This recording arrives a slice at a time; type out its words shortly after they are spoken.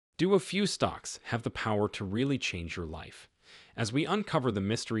Do a few stocks have the power to really change your life? As we uncover the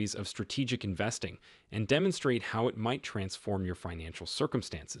mysteries of strategic investing and demonstrate how it might transform your financial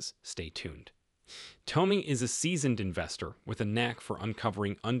circumstances, stay tuned. Tony is a seasoned investor with a knack for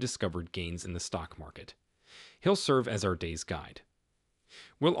uncovering undiscovered gains in the stock market. He'll serve as our day's guide.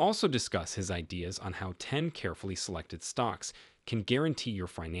 We'll also discuss his ideas on how 10 carefully selected stocks can guarantee your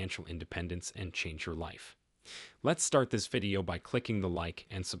financial independence and change your life. Let's start this video by clicking the like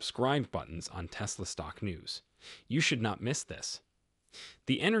and subscribe buttons on Tesla stock news. You should not miss this.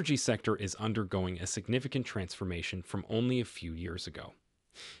 The energy sector is undergoing a significant transformation from only a few years ago.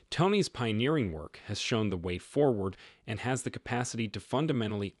 Tony's pioneering work has shown the way forward and has the capacity to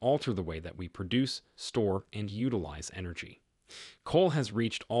fundamentally alter the way that we produce, store, and utilize energy. Coal has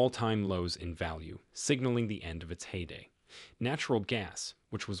reached all-time lows in value, signaling the end of its heyday. Natural gas,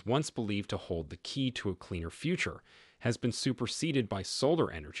 which was once believed to hold the key to a cleaner future, has been superseded by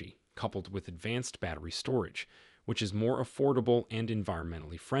solar energy, coupled with advanced battery storage, which is more affordable and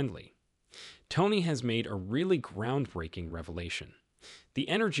environmentally friendly. Tony has made a really groundbreaking revelation. The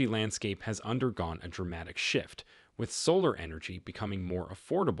energy landscape has undergone a dramatic shift, with solar energy becoming more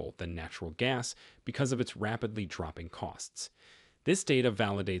affordable than natural gas because of its rapidly dropping costs. This data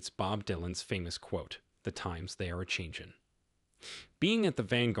validates Bob Dylan's famous quote, "The times they are a-changin'." Being at the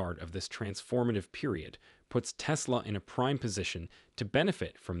vanguard of this transformative period puts Tesla in a prime position to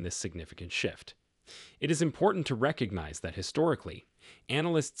benefit from this significant shift. It is important to recognize that historically,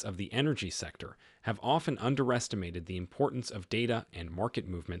 analysts of the energy sector have often underestimated the importance of data and market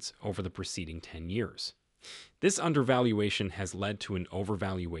movements over the preceding 10 years. This undervaluation has led to an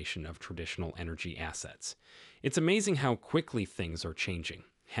overvaluation of traditional energy assets. It's amazing how quickly things are changing.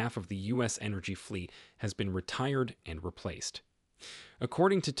 Half of the U.S. energy fleet has been retired and replaced.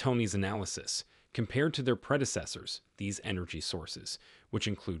 According to Tony's analysis, compared to their predecessors, these energy sources, which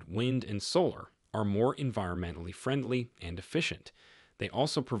include wind and solar, are more environmentally friendly and efficient. They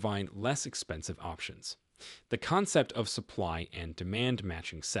also provide less expensive options. The concept of supply and demand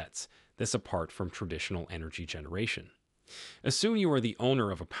matching sets this apart from traditional energy generation. Assume you are the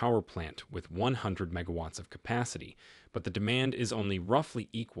owner of a power plant with 100 megawatts of capacity, but the demand is only roughly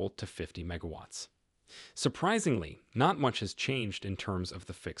equal to 50 megawatts. Surprisingly, not much has changed in terms of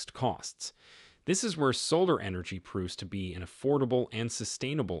the fixed costs. This is where solar energy proves to be an affordable and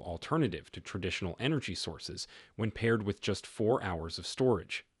sustainable alternative to traditional energy sources when paired with just 4 hours of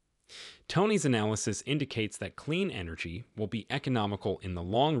storage. Tony's analysis indicates that clean energy will be economical in the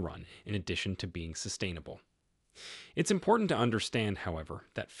long run in addition to being sustainable. It's important to understand, however,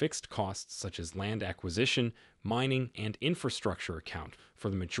 that fixed costs such as land acquisition, mining, and infrastructure account for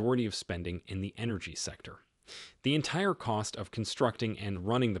the majority of spending in the energy sector. The entire cost of constructing and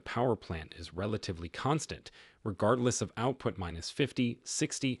running the power plant is relatively constant, regardless of output minus 50,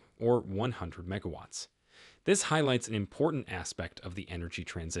 60, or 100 megawatts. This highlights an important aspect of the energy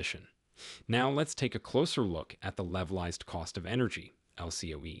transition. Now let's take a closer look at the levelized cost of energy,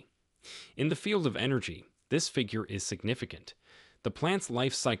 LCOE. In the field of energy, this figure is significant. The plant's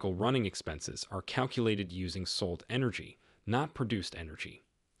life cycle running expenses are calculated using sold energy, not produced energy.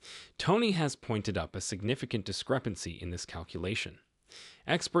 Tony has pointed up a significant discrepancy in this calculation.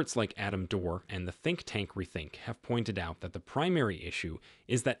 Experts like Adam Dorr and the think tank Rethink have pointed out that the primary issue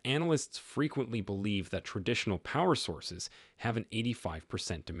is that analysts frequently believe that traditional power sources have an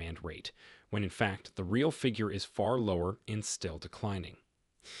 85% demand rate, when in fact the real figure is far lower and still declining.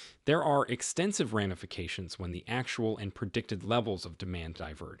 There are extensive ramifications when the actual and predicted levels of demand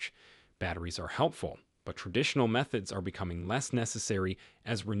diverge. Batteries are helpful, but traditional methods are becoming less necessary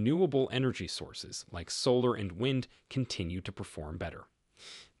as renewable energy sources like solar and wind continue to perform better.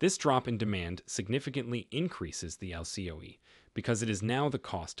 This drop in demand significantly increases the LCOE because it is now the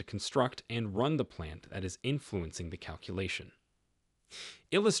cost to construct and run the plant that is influencing the calculation.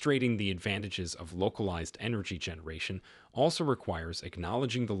 Illustrating the advantages of localized energy generation also requires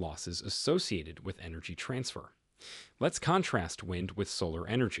acknowledging the losses associated with energy transfer. Let's contrast wind with solar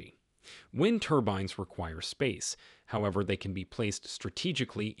energy. Wind turbines require space, however, they can be placed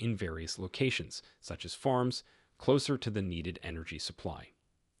strategically in various locations, such as farms, closer to the needed energy supply.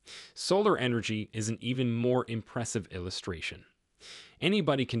 Solar energy is an even more impressive illustration.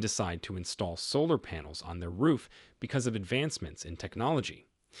 Anybody can decide to install solar panels on their roof because of advancements in technology.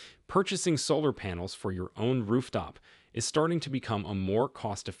 Purchasing solar panels for your own rooftop is starting to become a more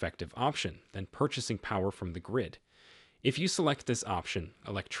cost-effective option than purchasing power from the grid. If you select this option,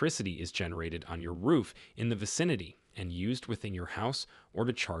 electricity is generated on your roof in the vicinity and used within your house or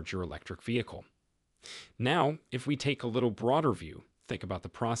to charge your electric vehicle. Now, if we take a little broader view, think about the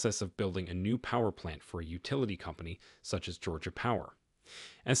process of building a new power plant for a utility company such as Georgia Power.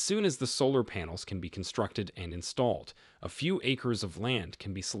 As soon as the solar panels can be constructed and installed, a few acres of land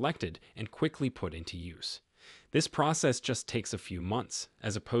can be selected and quickly put into use. This process just takes a few months,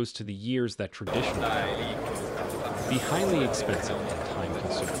 as opposed to the years that traditionally be highly expensive and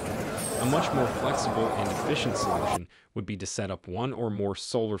time-consuming. A much more flexible and efficient solution would be to set up one or more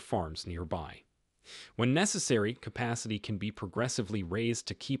solar farms nearby. When necessary, capacity can be progressively raised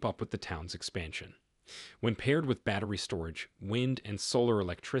to keep up with the town's expansion. When paired with battery storage, wind and solar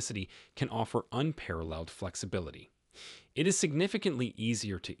electricity can offer unparalleled flexibility. It is significantly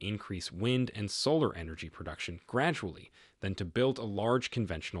easier to increase wind and solar energy production gradually than to build a large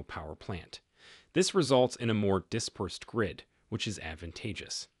conventional power plant. This results in a more dispersed grid, which is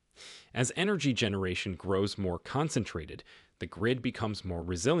advantageous. As energy generation grows more concentrated, the grid becomes more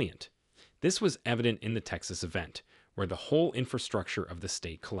resilient. This was evident in the Texas event, where the whole infrastructure of the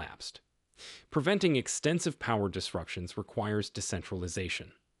state collapsed. Preventing extensive power disruptions requires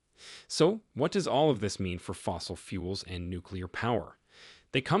decentralization. So, what does all of this mean for fossil fuels and nuclear power?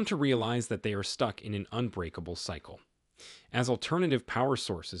 They come to realize that they are stuck in an unbreakable cycle. As alternative power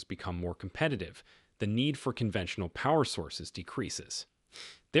sources become more competitive, the need for conventional power sources decreases.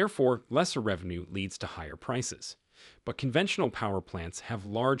 Therefore, lesser revenue leads to higher prices. But conventional power plants have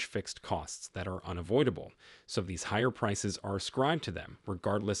large fixed costs that are unavoidable, so these higher prices are ascribed to them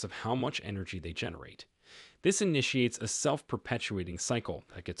regardless of how much energy they generate. This initiates a self-perpetuating cycle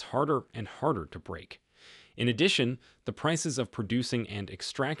that gets harder and harder to break. In addition, the prices of producing and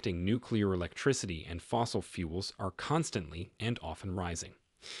extracting nuclear electricity and fossil fuels are constantly and often rising.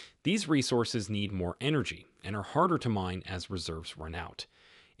 These resources need more energy and are harder to mine as reserves run out.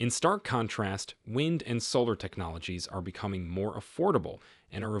 In stark contrast, wind and solar technologies are becoming more affordable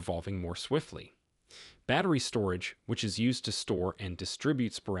and are evolving more swiftly. Battery storage, which is used to store and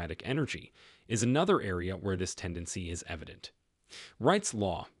distribute sporadic energy, is another area where this tendency is evident. Wright's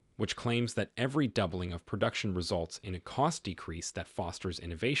law, which claims that every doubling of production results in a cost decrease that fosters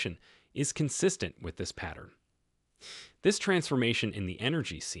innovation, is consistent with this pattern. This transformation in the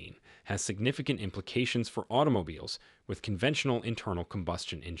energy scene has significant implications for automobiles with conventional internal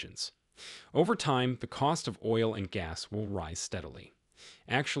combustion engines. Over time, the cost of oil and gas will rise steadily.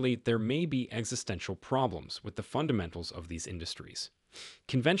 Actually, there may be existential problems with the fundamentals of these industries.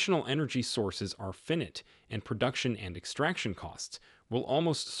 Conventional energy sources are finite, and production and extraction costs will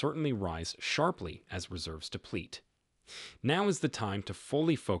almost certainly rise sharply as reserves deplete. Now is the time to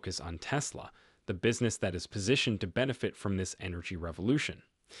fully focus on Tesla, the business that is positioned to benefit from this energy revolution.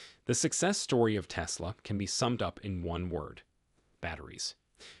 The success story of Tesla can be summed up in one word: batteries.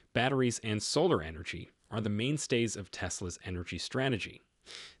 Batteries and solar energy are the mainstays of Tesla's energy strategy.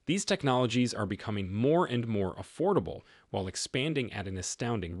 These technologies are becoming more and more affordable while expanding at an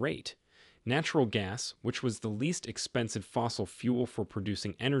astounding rate. Natural gas, which was the least expensive fossil fuel for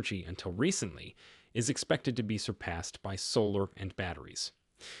producing energy until recently, is expected to be surpassed by solar and batteries.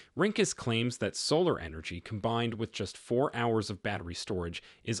 Rinkus claims that solar energy combined with just 4 hours of battery storage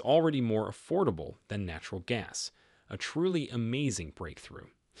is already more affordable than natural gas, a truly amazing breakthrough.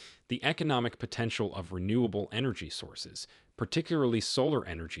 The economic potential of renewable energy sources, particularly solar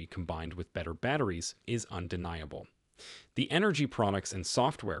energy combined with better batteries, is undeniable. The energy products and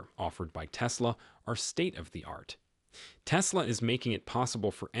software offered by Tesla are state-of-the-art. Tesla is making it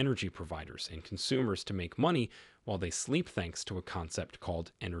possible for energy providers and consumers to make money while they sleep thanks to a concept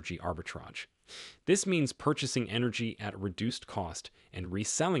called energy arbitrage. This means purchasing energy at a reduced cost and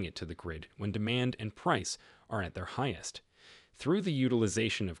reselling it to the grid when demand and price are at their highest. Through the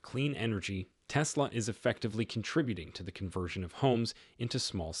utilization of clean energy, Tesla is effectively contributing to the conversion of homes into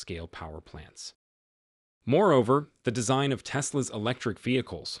small-scale power plants. Moreover, the design of Tesla's electric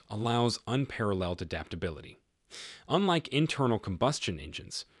vehicles allows unparalleled adaptability. Unlike internal combustion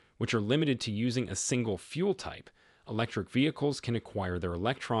engines, which are limited to using a single fuel type, electric vehicles can acquire their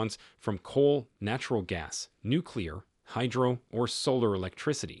electrons from coal, natural gas, nuclear, hydro, or solar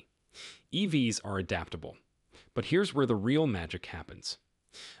electricity. EVs are adaptable. But here's where the real magic happens.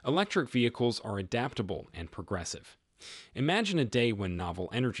 Electric vehicles are adaptable and progressive. Imagine a day when novel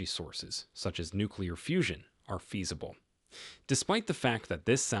energy sources, such as nuclear fusion, are feasible. Despite the fact that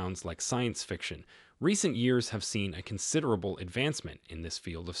this sounds like science fiction, recent years have seen a considerable advancement in this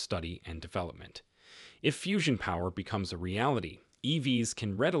field of study and development. If fusion power becomes a reality, EVs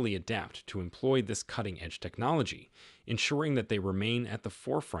can readily adapt to employ this cutting-edge technology, ensuring that they remain at the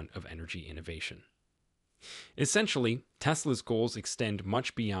forefront of energy innovation. Essentially, Tesla's goals extend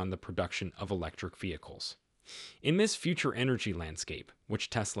much beyond the production of electric vehicles. In this future energy landscape, which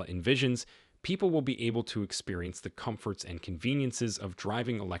Tesla envisions, people will be able to experience the comforts and conveniences of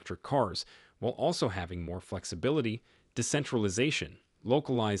driving electric cars while also having more flexibility, decentralization,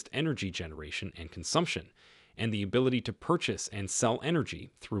 localized energy generation and consumption, and the ability to purchase and sell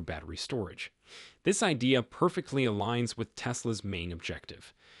energy through battery storage. This idea perfectly aligns with Tesla's main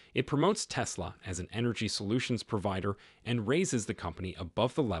objective. It promotes Tesla as an energy solutions provider and raises the company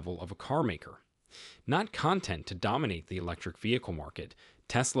above the level of a car maker. Not content to dominate the electric vehicle market,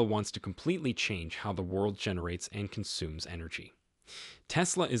 Tesla wants to completely change how the world generates and consumes energy.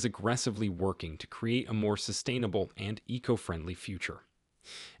 Tesla is aggressively working to create a more sustainable and eco-friendly future.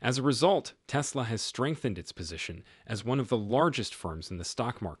 As a result, Tesla has strengthened its position as one of the largest firms in the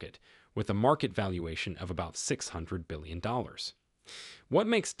stock market, with a market valuation of about $600 billion. What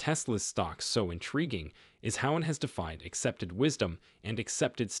makes Tesla's stock so intriguing is how it has defied accepted wisdom and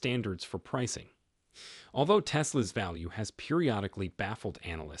accepted standards for pricing. Although Tesla's value has periodically baffled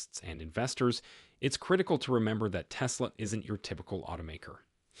analysts and investors, it's critical to remember that Tesla isn't your typical automaker.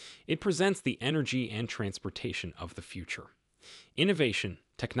 It presents the energy and transportation of the future. Innovation,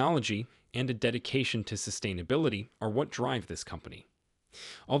 technology, and a dedication to sustainability are what drive this company.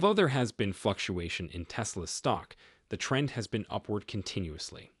 Although there has been fluctuation in Tesla's stock, the trend has been upward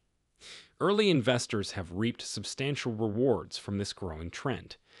continuously. Early investors have reaped substantial rewards from this growing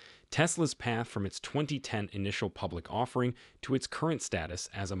trend. Tesla's path from its 2010 initial public offering to its current status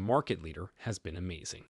as a market leader has been amazing.